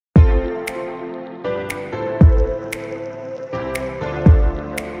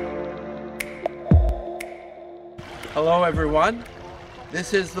Hello everyone.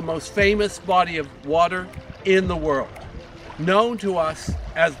 This is the most famous body of water in the world, known to us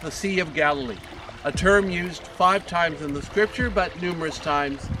as the Sea of Galilee, a term used 5 times in the scripture but numerous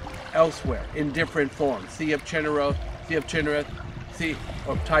times elsewhere in different forms. Sea of Chinnereth, Sea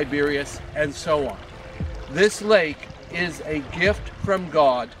of Tiberias, and so on. This lake is a gift from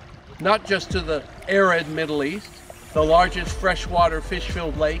God, not just to the arid Middle East, the largest freshwater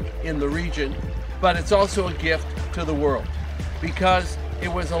fish-filled lake in the region, but it's also a gift to the world, because it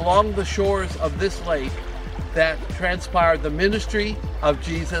was along the shores of this lake that transpired the ministry of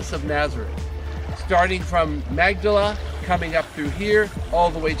Jesus of Nazareth, starting from Magdala, coming up through here, all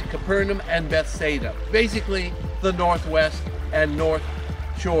the way to Capernaum and Bethsaida, basically the northwest and north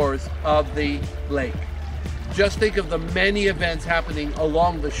shores of the lake. Just think of the many events happening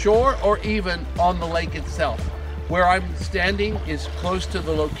along the shore or even on the lake itself. Where I'm standing is close to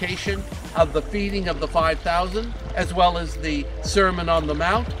the location of the feeding of the 5,000, as well as the Sermon on the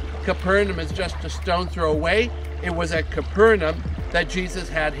Mount. Capernaum is just a stone throw away. It was at Capernaum that Jesus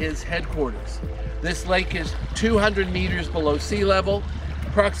had his headquarters. This lake is 200 meters below sea level,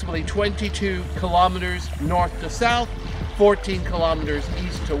 approximately 22 kilometers north to south, 14 kilometers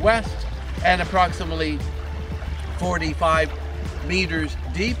east to west, and approximately 45 meters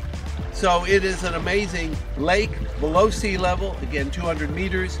deep. So it is an amazing lake below sea level, again 200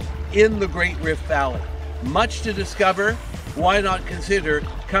 meters, in the Great Rift Valley. Much to discover. Why not consider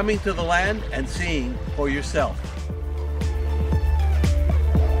coming to the land and seeing for yourself?